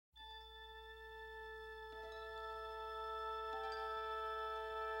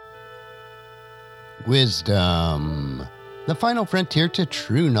Wisdom, the final frontier to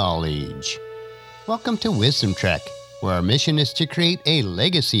true knowledge. Welcome to Wisdom Trek, where our mission is to create a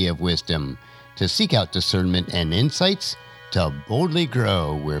legacy of wisdom, to seek out discernment and insights, to boldly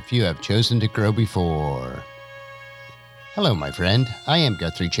grow where few have chosen to grow before. Hello, my friend. I am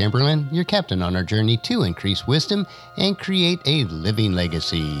Guthrie Chamberlain, your captain on our journey to increase wisdom and create a living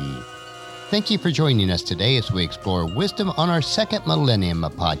legacy. Thank you for joining us today as we explore wisdom on our second millennium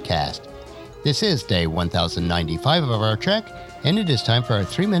of podcast. This is day 1095 of our trek, and it is time for our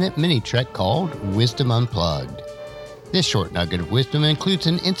 3-minute mini trek called Wisdom Unplugged. This short nugget of wisdom includes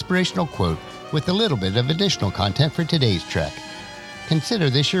an inspirational quote with a little bit of additional content for today's trek. Consider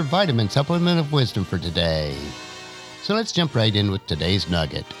this your vitamin supplement of wisdom for today. So let's jump right in with today's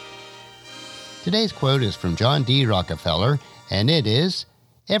nugget. Today's quote is from John D. Rockefeller, and it is,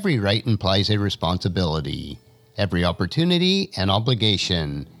 "Every right implies a responsibility. Every opportunity, an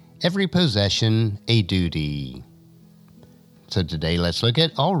obligation. Every possession, a duty." So today, let's look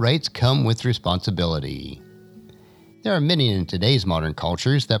at all rights come with responsibility. There are many in today's modern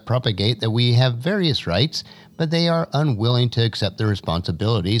cultures that propagate that we have various rights, but they are unwilling to accept the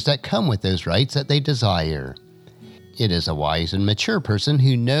responsibilities that come with those rights that they desire. It is a wise and mature person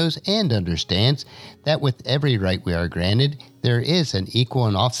who knows and understands that with every right we are granted, there is an equal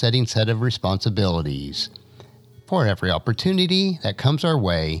and offsetting set of responsibilities. For every opportunity that comes our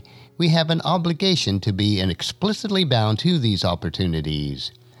way, we have an obligation to be explicitly bound to these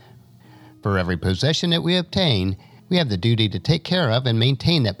opportunities. For every possession that we obtain, we have the duty to take care of and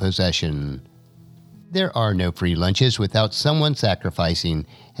maintain that possession. There are no free lunches without someone sacrificing,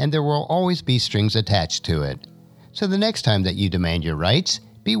 and there will always be strings attached to it. So the next time that you demand your rights,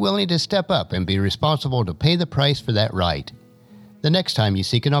 be willing to step up and be responsible to pay the price for that right. The next time you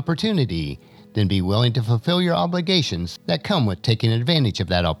seek an opportunity, then be willing to fulfill your obligations that come with taking advantage of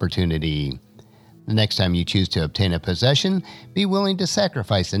that opportunity. The next time you choose to obtain a possession, be willing to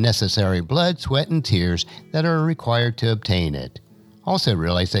sacrifice the necessary blood, sweat, and tears that are required to obtain it. Also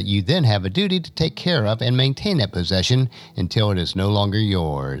realize that you then have a duty to take care of and maintain that possession until it is no longer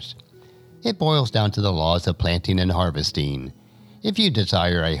yours. It boils down to the laws of planting and harvesting. If you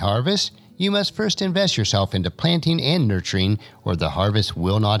desire a harvest, you must first invest yourself into planting and nurturing, or the harvest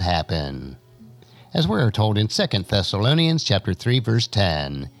will not happen. As we are told in 2 Thessalonians chapter 3, verse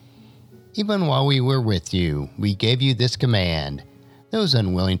 10, "Even while we were with you, we gave you this command: those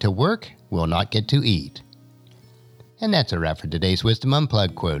unwilling to work will not get to eat." And that's a wrap for today's Wisdom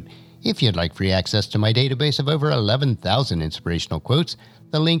Unplugged quote. If you'd like free access to my database of over 11,000 inspirational quotes,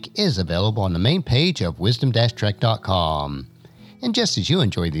 the link is available on the main page of wisdom-trek.com. And just as you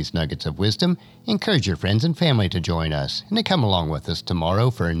enjoy these nuggets of wisdom, encourage your friends and family to join us and to come along with us tomorrow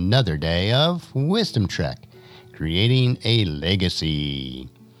for another day of Wisdom Trek, creating a legacy.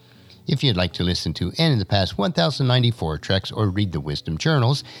 If you'd like to listen to any of the past 1094 treks or read the Wisdom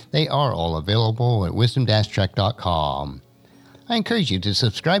Journals, they are all available at wisdom-trek.com. I encourage you to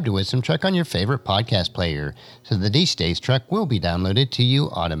subscribe to Wisdom Trek on your favorite podcast player so that each day's trek will be downloaded to you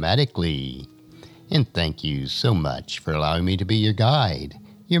automatically. And thank you so much for allowing me to be your guide,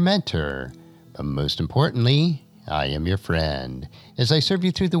 your mentor, but most importantly, I am your friend as I serve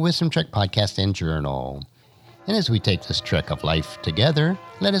you through the Wisdom Trek podcast and journal. And as we take this trek of life together,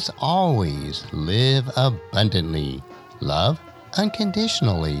 let us always live abundantly, love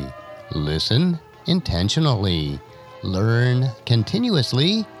unconditionally, listen intentionally, learn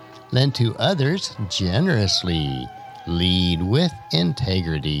continuously, lend to others generously, lead with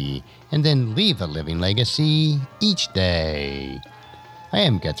integrity, and then leave a living legacy each day. I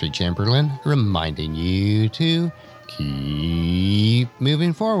am Guthrie Chamberlain, reminding you to keep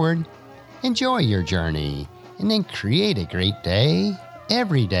moving forward, enjoy your journey, and then create a great day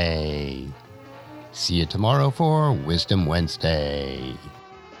every day. See you tomorrow for Wisdom Wednesday.